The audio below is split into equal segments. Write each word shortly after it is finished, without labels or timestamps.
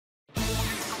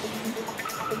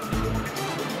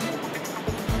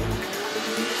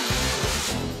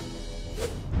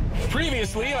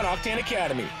Previously on Octane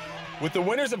Academy, with the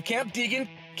winners of Camp Deegan,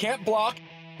 Camp Block,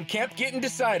 and Camp Getting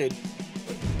Decided,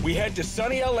 we head to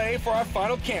sunny LA for our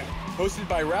final camp, hosted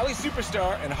by rally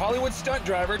superstar and Hollywood stunt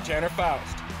driver Tanner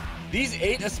Foust. These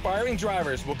 8 aspiring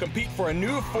drivers will compete for a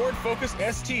new Ford Focus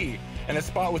ST and a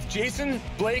spot with Jason,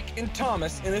 Blake, and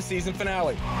Thomas in the season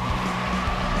finale.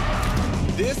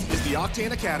 This is the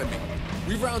Octane Academy.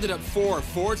 We've rounded up 4 of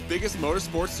Ford's biggest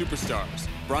motorsports superstars: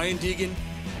 Brian Deegan,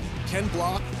 Ken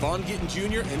Block, Vaughn Gittin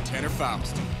Jr., and Tanner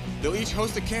Foust. They'll each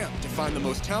host a camp to find the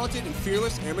most talented and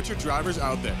fearless amateur drivers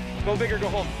out there. Go big or go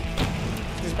home.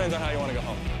 It depends on how you want to go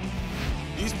home.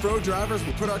 These pro drivers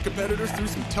will put our competitors through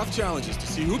some tough challenges to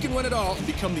see who can win it all and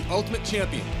become the ultimate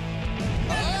champion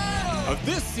of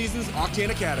this season's Octane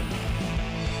Academy.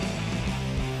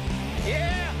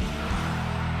 Yeah!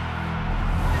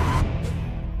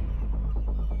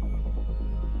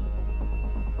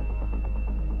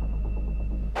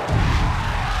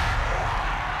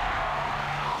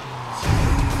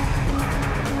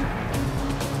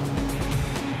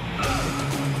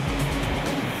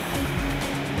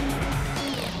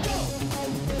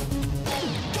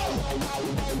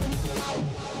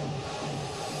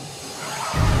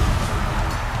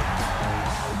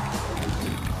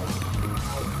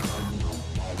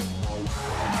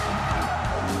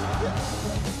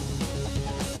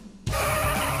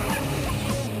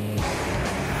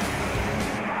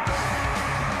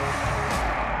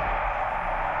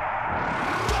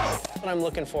 What I'm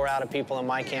looking for out of people in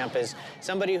my camp is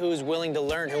somebody who's willing to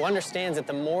learn, who understands that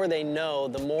the more they know,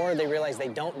 the more they realize they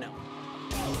don't know.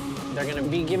 They're going to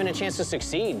be given a chance to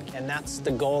succeed, and that's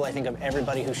the goal, I think, of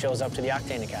everybody who shows up to the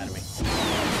Octane Academy.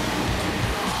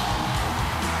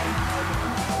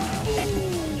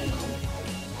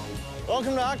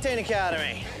 Welcome to Octane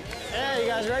Academy. Yeah, you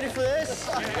guys ready for this?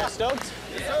 You guys stoked?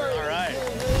 Yes, sir. All right.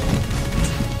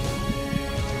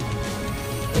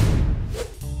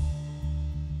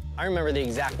 I remember the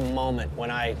exact moment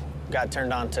when I got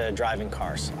turned on to driving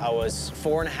cars. I was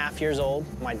 4.5 years old.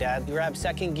 My dad grabbed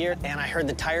second gear, and I heard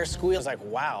the tires squeal. I was like,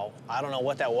 wow, I don't know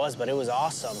what that was, but it was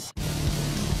awesome.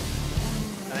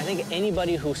 And I think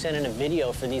anybody who sent in a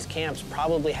video for these camps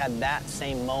probably had that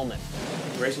same moment.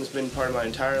 Racing's been part of my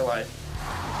entire life.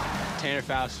 Tanner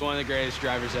Foust, one of the greatest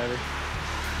drivers ever.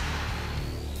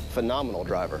 Phenomenal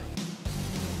driver.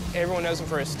 Everyone knows him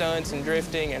for his stunts and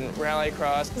drifting and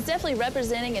rallycross. He's definitely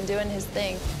representing and doing his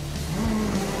thing.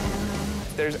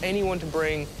 If there's anyone to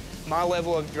bring my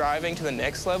level of driving to the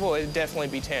next level, it'd definitely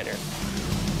be Tanner.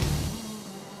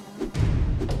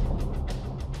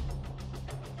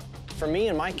 For me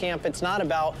in my camp, it's not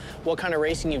about what kind of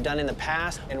racing you've done in the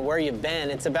past and where you've been.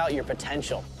 It's about your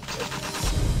potential.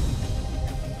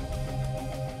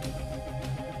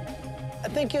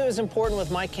 I think it was important with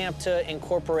my camp to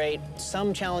incorporate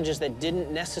some challenges that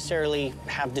didn't necessarily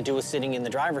have to do with sitting in the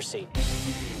driver's seat.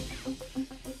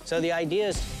 So the idea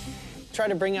is try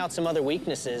to bring out some other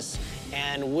weaknesses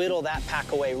and whittle that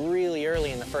pack away really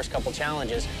early in the first couple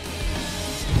challenges.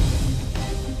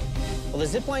 Well, the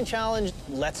zipline challenge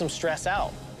lets them stress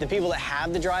out. The people that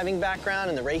have the driving background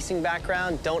and the racing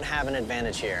background don't have an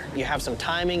advantage here. You have some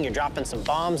timing, you're dropping some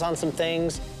bombs on some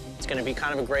things. It's going to be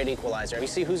kind of a great equalizer. We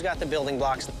see who's got the building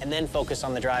blocks and then focus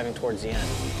on the driving towards the end.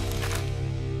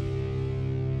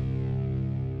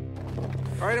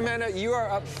 All right, Amanda, you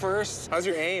are up first. How's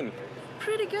your aim?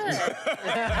 Pretty good.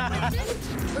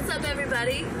 What's up,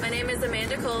 everybody? My name is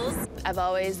Amanda Coles. I've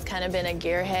always kind of been a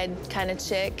gearhead kind of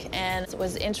chick and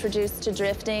was introduced to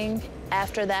drifting.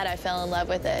 After that, I fell in love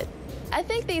with it. I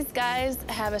think these guys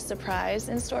have a surprise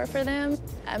in store for them.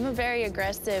 I'm a very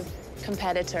aggressive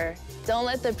competitor. Don't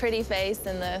let the pretty face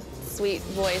and the sweet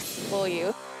voice fool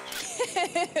you.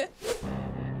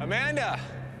 Amanda,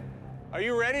 are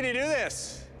you ready to do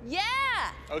this? Yeah!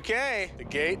 Okay, the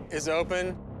gate is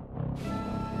open.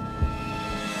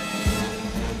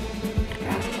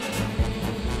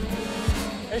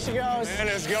 There she goes.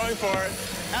 Amanda's going for it.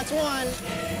 That's one.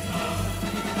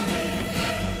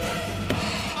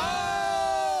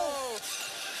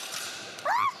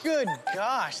 Good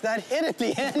gosh, that hit at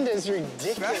the end is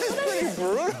ridiculous. That is pretty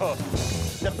brutal.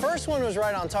 The first one was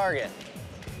right on target.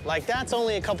 Like, that's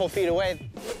only a couple feet away.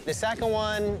 The second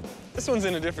one... This one's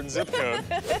in a different zip code.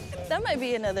 That might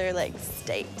be another, like,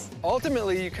 state.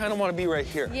 Ultimately, you kind of want to be right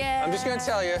here. Yeah. I'm just going to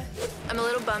tell you. I'm a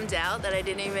little bummed out that I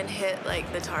didn't even hit,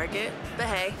 like, the target. But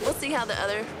hey, we'll see how the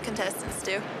other contestants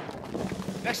do.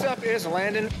 Next up is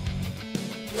Landon.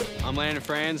 I'm Landon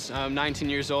Franz. I'm 19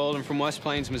 years old. I'm from West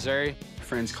Plains, Missouri.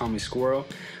 Friends call me Squirrel.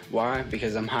 Why?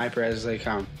 Because I'm hyper as they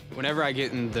come. Whenever I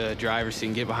get in the driver's seat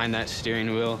and get behind that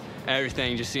steering wheel,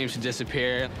 everything just seems to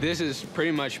disappear. This is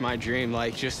pretty much my dream,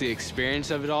 like just the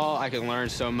experience of it all. I can learn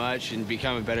so much and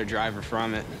become a better driver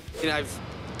from it. You know, I've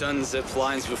done zip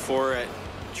lines before at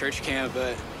church camp,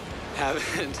 but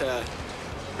haven't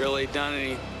really done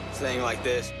anything like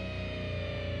this.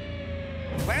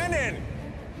 Landon,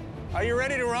 are you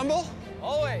ready to rumble?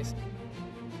 Always.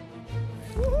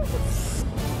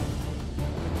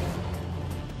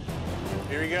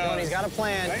 Here we go. He's got a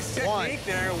plan. Nice technique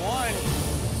there. One.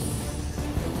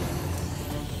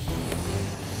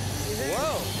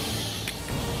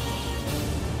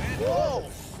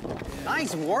 Whoa.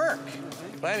 Nice work.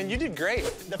 Landon, you did great.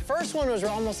 The first one was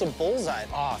almost a bullseye.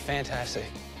 Oh, fantastic.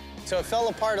 So it fell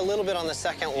apart a little bit on the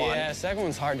second one. Yeah, second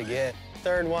one's hard to get.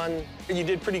 Third one. You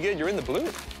did pretty good. You're in the blue.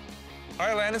 All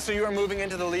right, Landon, so you are moving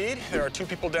into the lead. There are 2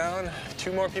 people down,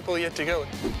 2 more people yet to go.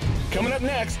 Coming up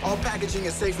next, All packaging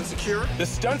is safe and secure. the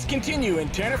stunts continue in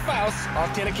Tanner Foust's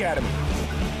Octane Academy.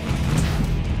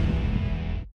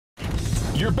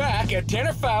 You're back at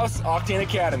Tanner Foust's Octane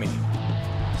Academy.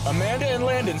 Amanda and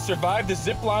Landon survived the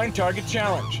zip line target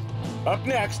challenge. Up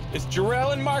next is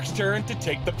Jarrell and Mark's turn to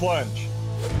take the plunge.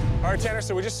 All right, Tanner,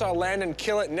 so we just saw Landon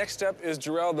kill it. Next up is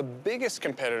Jarrell, the biggest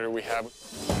competitor we have.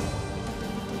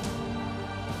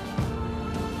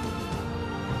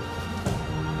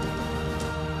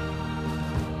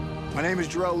 My name is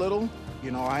Jarrell Little.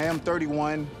 You know, I am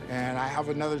 31, and I have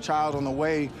another child on the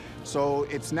way, so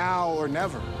it's now or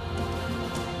never.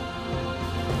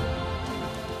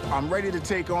 I'm ready to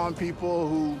take on people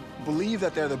who believe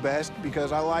that they're the best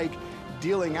because I like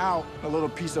dealing out a little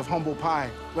piece of humble pie.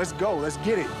 Let's go, let's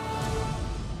get it.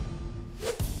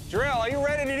 Jarrell, are you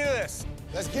ready to do this?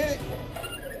 Let's get it.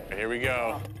 Here we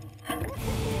go.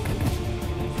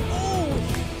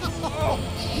 Oh,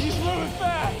 he's moving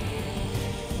fast.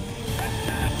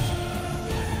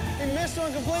 He missed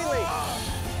one completely.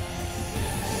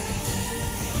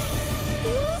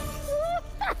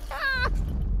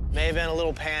 May have been a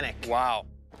little panic. Wow.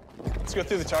 Let's go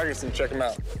through the targets and check them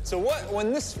out. So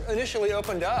when this initially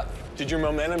opened up, did your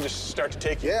momentum just start to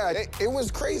take you? Yeah, it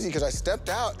was crazy because I stepped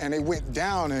out and it went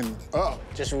down and up.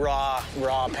 Just raw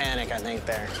panic, I think,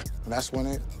 there. And that's when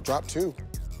it dropped 2.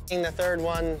 In the third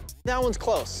one, that one's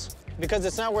close. Because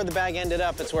it's not where the bag ended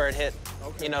up, it's where it hit,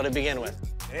 you know, to begin with.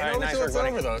 It ain't over till it's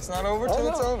over, though. It's not over till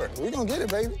it's over. We're gonna get it,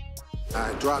 baby.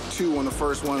 I dropped 2 on the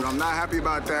first one. I'm not happy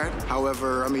about that.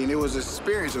 However, I mean, it was an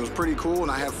experience. It was pretty cool,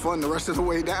 and I had fun the rest of the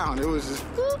way down. It was just...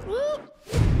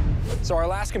 So our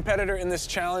last competitor in this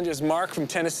challenge is Mark from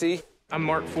Tennessee. I'm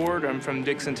Mark Ford. I'm from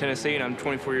Dixon, Tennessee, and I'm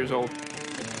 24 years old.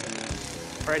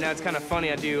 Right now, it's kind of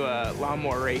funny. I do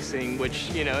lawnmower racing,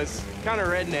 which, you know, it's kind of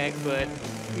redneck, but,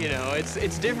 you know,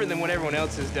 it's different than what everyone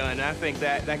else has done. And I think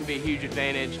that could be a huge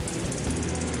advantage.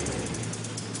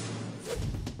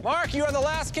 Mark, you are the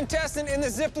last contestant in the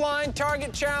zip line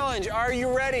target challenge. Are you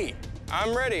ready?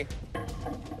 I'm ready.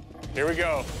 Here we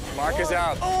go. Mark is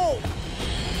out. Oh!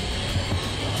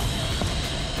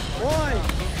 1,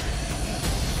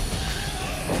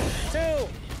 2.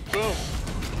 Boom.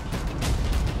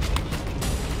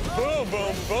 Boom,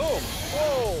 boom, boom.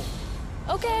 Whoa.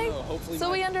 Okay, so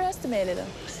we underestimated him.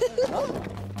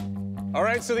 All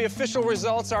right, so the official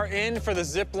results are in for the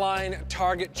zip line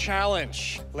target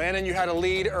challenge. Landon, you had a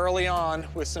lead early on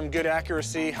with some good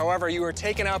accuracy. However, you were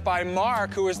taken out by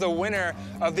Mark, who is the winner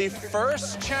of the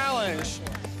first challenge.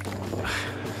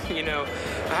 You know,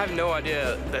 I have no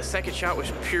idea. The second shot was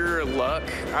pure luck.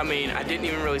 I mean, I didn't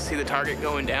even really see the target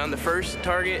going down. The first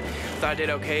target, I thought I did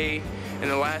okay. And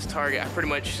the last target, I pretty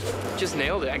much just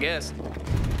nailed it, I guess.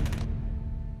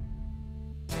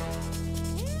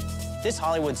 This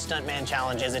Hollywood Stuntman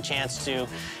Challenge is a chance to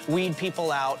weed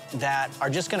people out that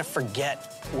are just gonna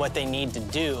forget what they need to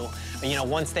do. You know,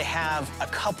 once they have a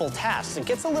couple tasks, it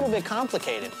gets a little bit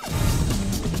complicated.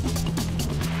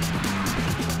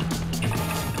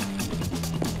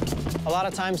 A lot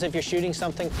of times, if you're shooting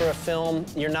something for a film,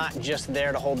 you're not just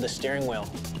there to hold the steering wheel.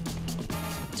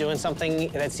 Doing something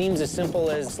that seems as simple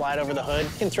as slide over the hood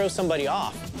can throw somebody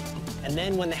off. And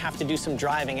then when they have to do some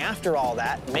driving after all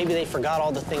that, maybe they forgot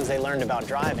all the things they learned about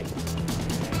driving.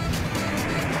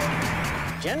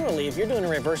 Generally, if you're doing a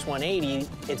reverse 180,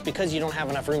 it's because you don't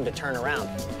have enough room to turn around.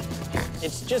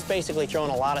 It's just basically throwing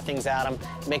a lot of things at them,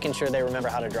 making sure they remember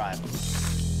how to drive.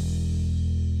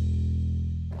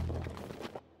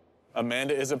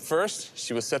 Amanda is up first.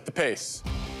 She will set the pace.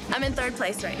 I'm in third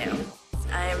place right now.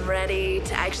 I'm ready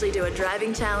to actually do a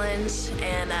driving challenge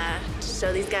and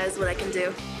show these guys what I can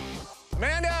do.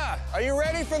 Amanda, are you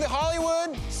ready for the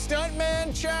Hollywood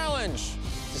Stuntman Challenge?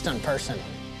 Stunt person.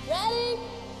 Ready?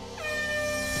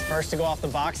 First to go off the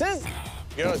boxes.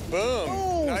 Goes, boom.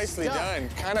 Ooh, Nicely stuck. done.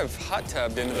 Kind of hot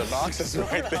tubbed into the boxes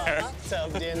right there. Hot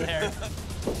tubbed in there.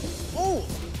 Ooh.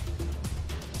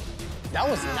 That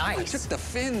was nice. Took the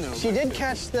fin, though. She did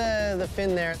catch the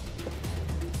fin there.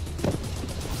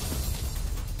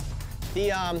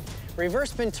 The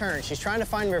reverse spin turn. She's trying to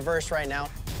find reverse right now.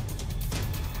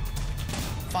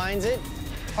 Finds it.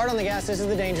 Hard on the gas. This is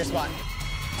the danger spot.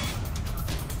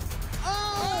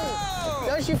 Oh!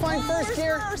 Does she find first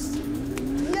gear?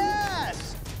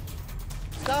 Yes!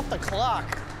 Stop the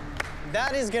clock.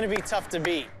 That is going to be tough to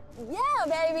beat. Yeah,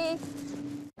 baby.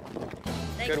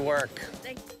 Good work.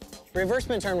 Reverse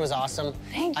spin turn was awesome.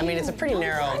 Thank I mean, you. it's a pretty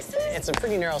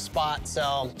narrow spot,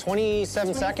 so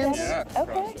 27 seconds? Yeah.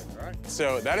 Okay.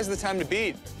 So that is the time to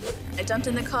beat. I jumped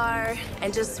in the car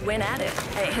and just went at it.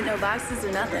 I ain't hit no boxes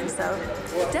or nothing, so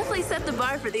definitely set the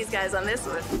bar for these guys on this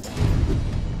one.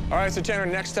 All right, so Tanner,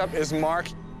 next up is Mark.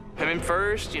 I'm in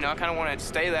first, you know, I kind of want to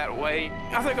stay that way.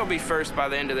 I think I'll be first by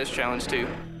the end of this challenge, too.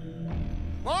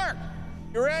 Mark,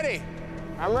 you ready?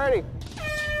 I'm ready.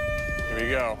 Here we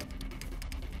go.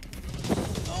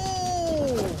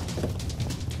 Oh!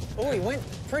 Oh, he went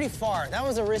pretty far. That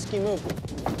was a risky move.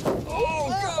 Oh,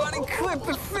 God, he clipped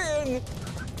the fin.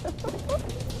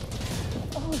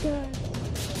 Oh, God.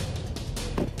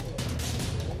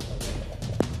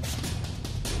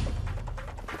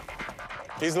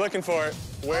 He's looking for it.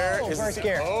 Where is first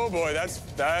gear. Oh, boy,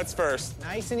 that's first.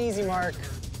 Nice and easy, Mark.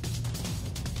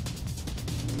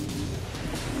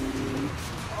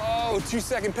 Oh,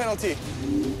 2-second penalty.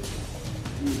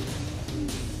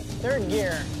 Third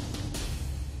gear.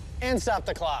 And stop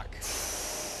the clock.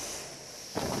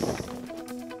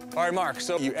 All right, Mark,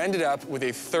 so you ended up with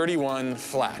a 31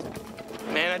 flat.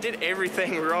 Man, I did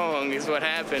everything wrong is what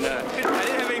happened. I didn't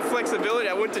have any flexibility.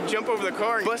 I went to jump over the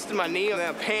car and busted my knee, and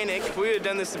I panicked. If we would have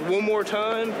done this one more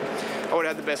time, I would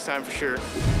have had the best time for sure.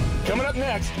 Coming up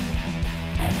next,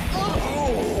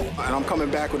 And I'm coming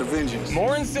back with a vengeance.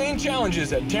 more insane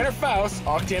challenges at Tanner Foust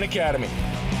Octane Academy.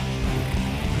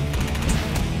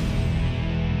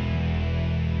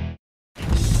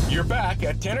 You're back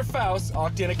at Tanner Foust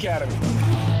Octane Academy.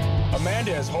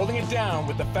 Amanda is holding it down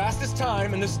with the fastest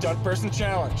time in the Stunt Person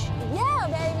Challenge. Yeah,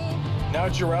 baby. Now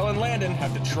Jarrell and Landon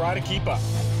have to try to keep up.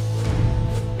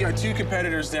 We are 2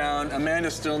 competitors down.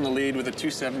 Amanda's still in the lead with a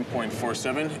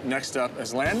 27.47. Next up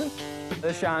is Landon.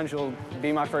 This challenge will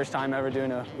be my first time ever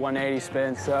doing a 180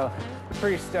 spin, so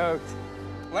pretty stoked.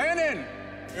 Landon,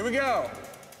 here we go.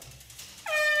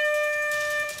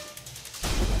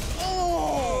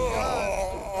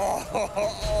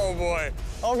 Oh, boy.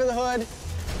 Over the hood.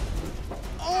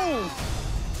 Oh!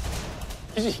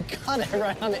 She got it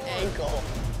right on the ankle.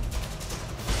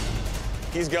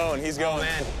 He's going, he's going. Oh,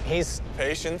 man, he's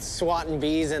Patience. swatting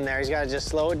bees in there. He's got to just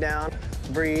slow it down,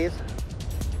 breathe.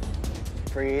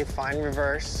 Breathe, find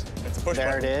reverse. It's a push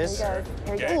There button. it is. Here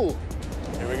we go. Okay. Ooh.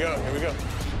 Here we go, here we go.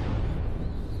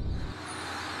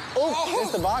 Oh,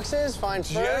 hits the boxes, find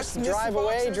Just first, missed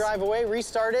the drive away,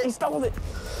 restart it. He stalled it.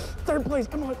 Third place.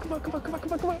 Come on, come on, come on, come on,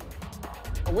 come on, come on.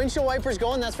 Windshield wipers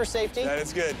going, that's for safety. That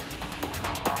is good.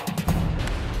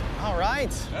 All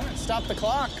right, stop the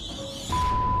clock.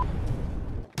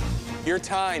 Your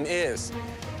time is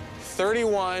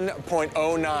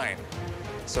 31.09.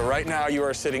 So right now you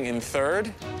are sitting in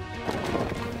third.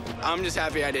 I'm just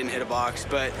happy I didn't hit a box,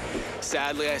 but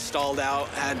sadly I stalled out,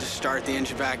 had to start the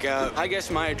engine back up. I guess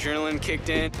my adrenaline kicked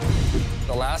in.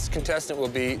 The last contestant will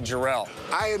be Jarrell.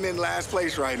 I am in last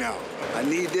place right now. I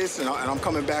need this, and I'm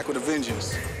coming back with a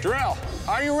vengeance. Jarrell,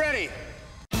 are you ready?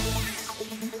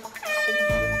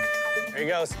 There he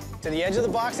goes, to the edge of the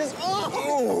boxes.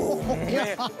 Oh,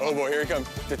 Man. Oh boy, here he comes.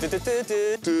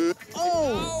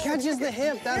 oh, catches the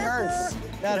hip, that hurts.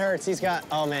 That hurts, he's got,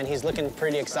 oh man, he's looking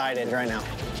pretty excited right now.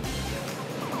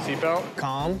 Seatbelt.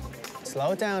 Calm,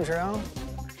 slow it down, Jarrell.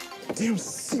 Damn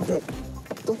seatbelt.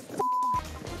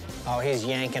 Oh, he's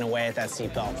yanking away at that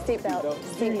seatbelt. Seatbelt.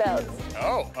 Seatbelt.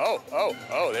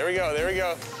 Oh, there we go, there we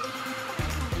go.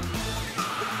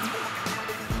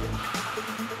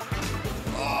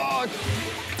 Oh.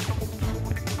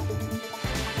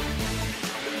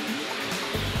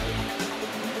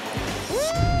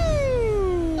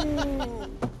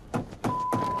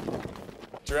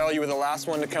 Jarrell, you were the last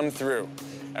one to come through.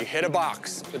 You hit a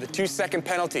box with a 2-second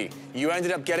penalty. You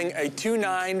ended up getting a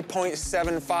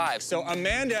 29.75. So,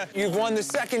 Amanda, you've won the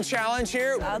second challenge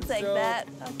here. I'll take that.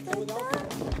 I'll take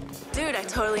that. Dude, I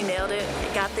totally nailed it.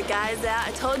 I got the guys out.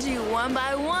 I told you, one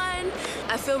by one.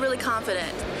 I feel really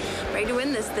confident. Ready to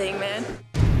win this thing, man.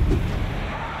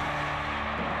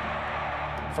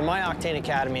 For my Octane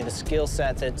Academy, the skill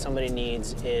set that somebody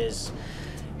needs is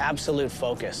absolute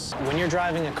focus. When you're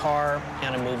driving a car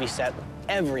on a movie set,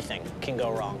 everything can go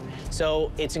wrong.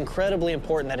 So it's incredibly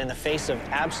important that in the face of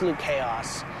absolute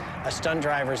chaos, a stunt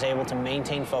driver is able to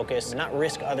maintain focus and not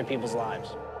risk other people's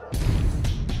lives.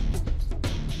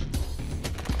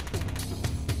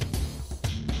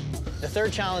 The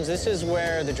third challenge, this is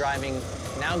where the driving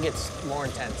now gets more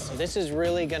intense. This is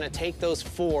really gonna take those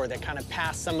four that kind of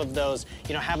pass some of those,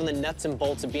 you know, having the nuts and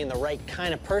bolts of being the right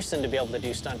kind of person to be able to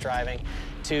do stunt driving,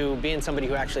 to being somebody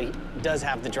who actually does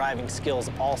have the driving skills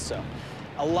also.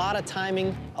 A lot of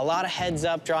timing, a lot of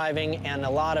heads-up driving, and a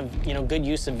lot of, you know, good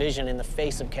use of vision in the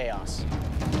face of chaos.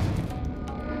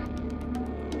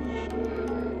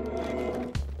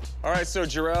 All right, so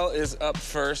Jarrell is up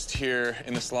first here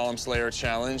in the Slalom Slayer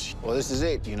Challenge. Well, this is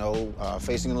it, you know,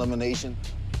 facing elimination.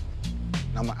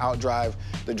 I'm gonna outdrive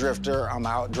the drifter, I'm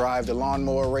gonna outdrive the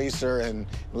lawnmower racer, and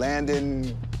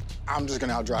Landon, I'm just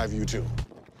gonna outdrive you too.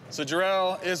 So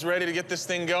Jarrell is ready to get this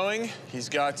thing going. He's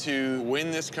got to win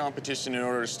this competition in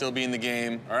order to still be in the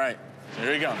game. All right, so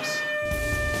here he comes.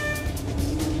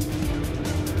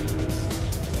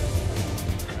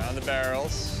 Around the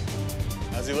barrels.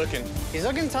 How's he looking? He's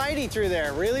looking tidy through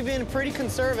there, really being pretty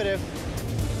conservative.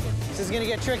 This is gonna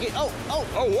get tricky. Oh,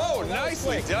 whoa,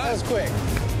 nicely done. That was quick.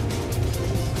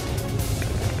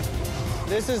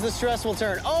 This is the stressful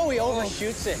turn. Oh, he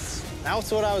overshoots it.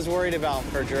 That's what I was worried about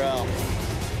for Jarrell.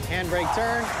 Handbrake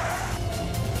turn.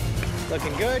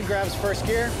 Looking good, grabs first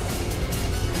gear.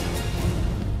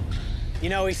 You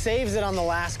know, he saves it on the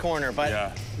last corner,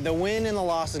 but the win and the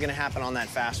loss is gonna happen on that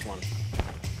fast one.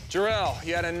 Jarrell,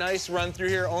 you had a nice run through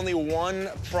here. Only one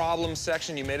problem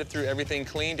section. You made it through everything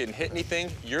clean, didn't hit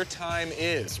anything. Your time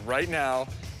is, right now,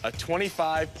 a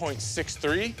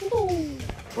 25.63.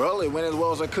 Well, it went as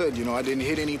well as I could. You know, I didn't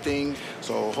hit anything,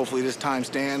 so hopefully this time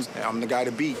stands. I'm the guy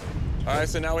to beat. All right,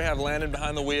 so now we have Landon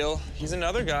behind the wheel. He's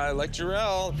another guy like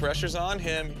Jarrell. Pressure's on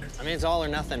him. I mean, it's all or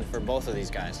nothing for both of these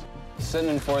guys. Sitting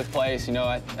in fourth place, you know,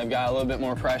 I've got a little bit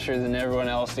more pressure than everyone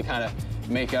else to kind of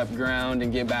make up ground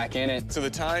and get back in it. So the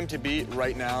time to beat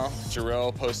right now,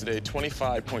 Jarrell posted a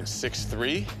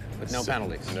 25.63. With no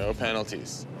penalties. No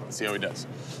penalties. Let's see how he does.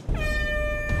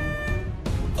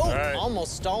 Oh, right.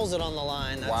 Almost stalls it on the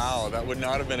line. Wow, that would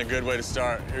not have been a good way to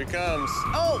start. Here he comes.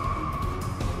 Oh!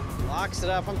 Locks it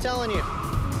up, I'm telling you.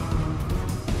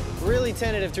 Really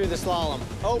tentative through the slalom.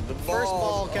 Oh, the first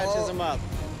ball catches him up.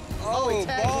 Oh, he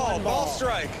tags one ball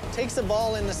strike. Takes the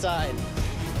ball in the side.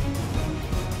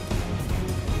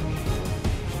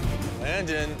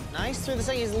 Landon. Nice through the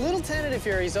second. He's a little tentative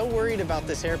here. He's so worried about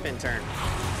this hairpin turn.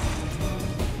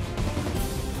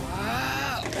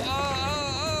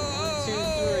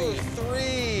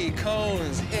 Three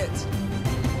cones hit.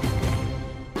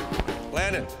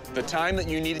 Landon, the time that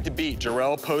you needed to beat,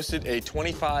 Jarrell posted a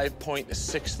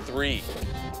 25.63.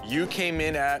 You came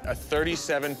in at a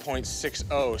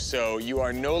 37.60, so you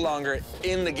are no longer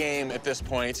in the game at this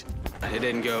point. It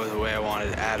didn't go the way I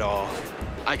wanted at all.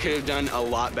 I could have done a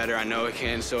lot better, I know I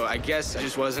can, so I guess it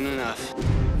just wasn't enough.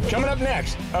 Coming up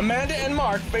next, Amanda and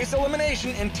Mark face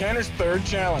elimination in Tanner's third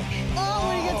challenge.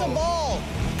 Oh, he gets a ball!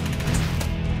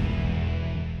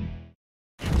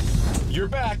 You're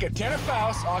back at Tanner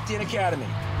Foust Octane Academy.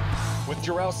 With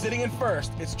Jarrell sitting in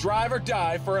first, it's drive or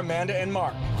die for Amanda and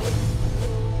Mark.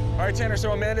 All right, Tanner,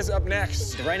 so Amanda's up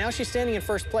next. Right now, she's standing in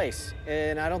first place,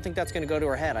 and I don't think that's going to go to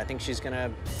her head. I think she's going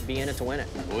to be in it to win it.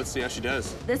 Well, let's see how she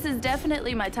does. This is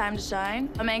definitely my time to shine.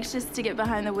 I'm anxious to get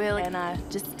behind the wheel and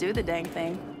just do the dang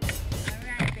thing. All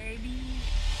right, baby.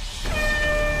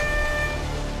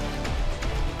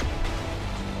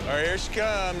 All right, here she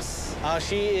comes.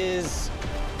 She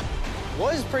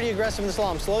was pretty aggressive in the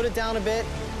slalom. Slowed it down a bit,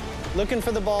 looking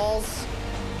for the balls.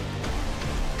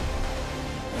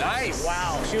 Nice.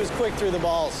 Wow, she was quick through the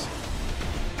balls.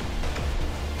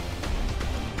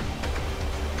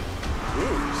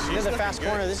 Ooh, This is a fast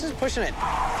corner. This is pushing it.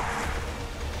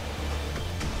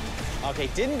 Okay,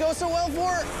 didn't go so well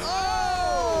for her.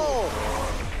 Oh!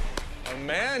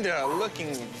 Amanda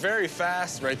looking very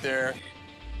fast right there.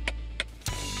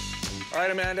 All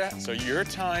right, Amanda, so your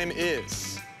time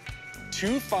is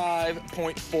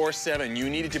 25.47. You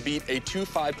needed to beat a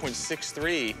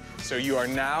 25.63, so you are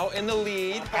now in the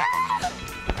lead.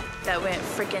 That went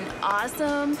freaking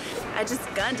awesome. I just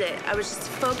gunned it. I was just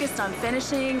focused on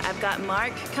finishing. I've got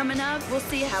Mark coming up. We'll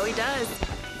see how he does.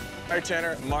 All right,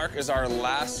 Tanner, Mark is our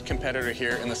last competitor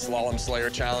here in the Slalom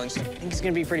Slayer Challenge. I think it's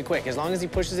gonna be pretty quick. As long as he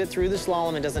pushes it through the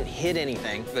slalom and doesn't hit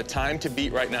anything. The time to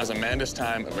beat right now is Amanda's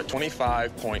time of a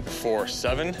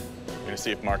 25.47. We're gonna see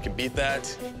if Mark can beat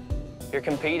that. You're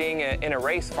competing in a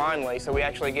race finally, so we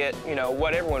actually get, you know,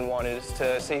 what everyone wanted is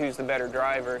to see who's the better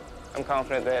driver. I'm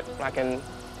confident that I can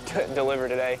deliver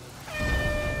today.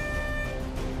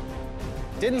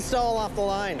 Didn't stall off the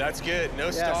line. That's good.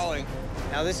 No stalling.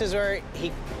 Now this is where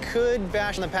he could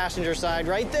bash on the passenger side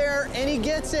right there, and he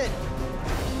gets it.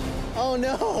 Oh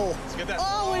no. Let's get that.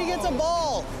 Oh, and he gets a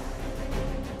ball.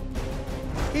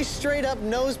 He straight up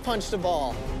nose punched a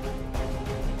ball.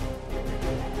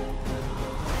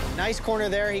 Nice corner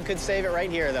there. He could save it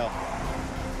right here, though.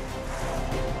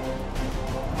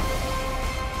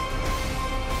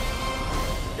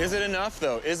 Is it enough,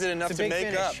 though? Is it enough to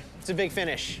make up? It's a big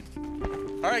finish.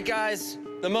 All right, guys,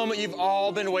 the moment you've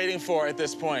all been waiting for at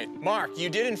this point. Mark, you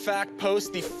did, in fact,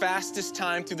 post the fastest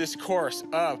time through this course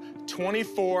of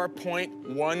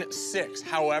 24.16.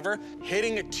 However,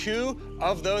 hitting 2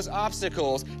 of those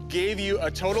obstacles gave you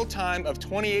a total time of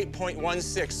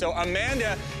 28.16. So,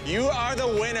 Amanda, you are the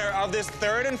winner of this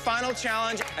 3rd and final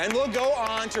challenge, and will go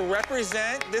on to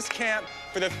represent this camp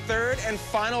for the 3rd and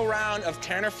final round of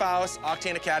Tanner Foust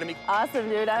Octane Academy. Awesome,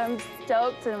 dude. I'm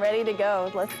stoked and ready to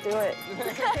go. Let's do it.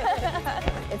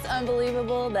 It's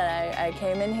unbelievable that I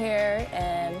came in here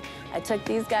and I took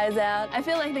these guys out. I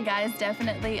feel like the guys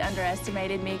definitely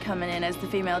underestimated me coming in as the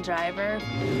female driver.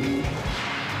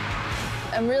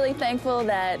 I'm really thankful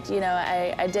that, you know,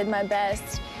 I did my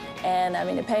best, and I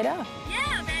mean, it paid off.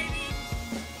 Yeah, baby!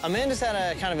 Amanda's had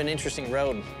a kind of an interesting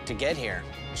road to get here.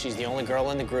 She's the only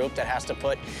girl in the group that has to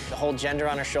put the whole gender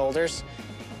on her shoulders.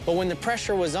 But when the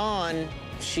pressure was on,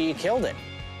 she killed it.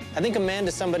 I think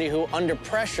Amanda's somebody who, under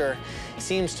pressure,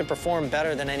 seems to perform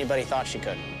better than anybody thought she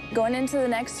could. Going into the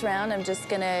next round, I'm just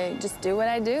gonna do what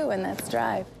I do, and that's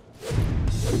drive.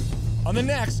 On the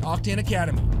next Octane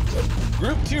Academy,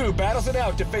 Group 2 battles it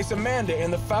out to face Amanda in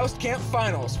the Foust Camp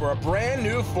Finals for a brand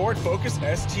new Ford Focus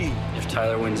ST. If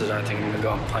Tyler wins it, I think I'm gonna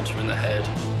go and punch him in the head.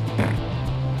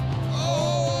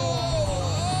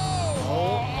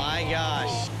 Oh my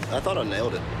gosh. I thought I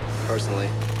nailed it, personally.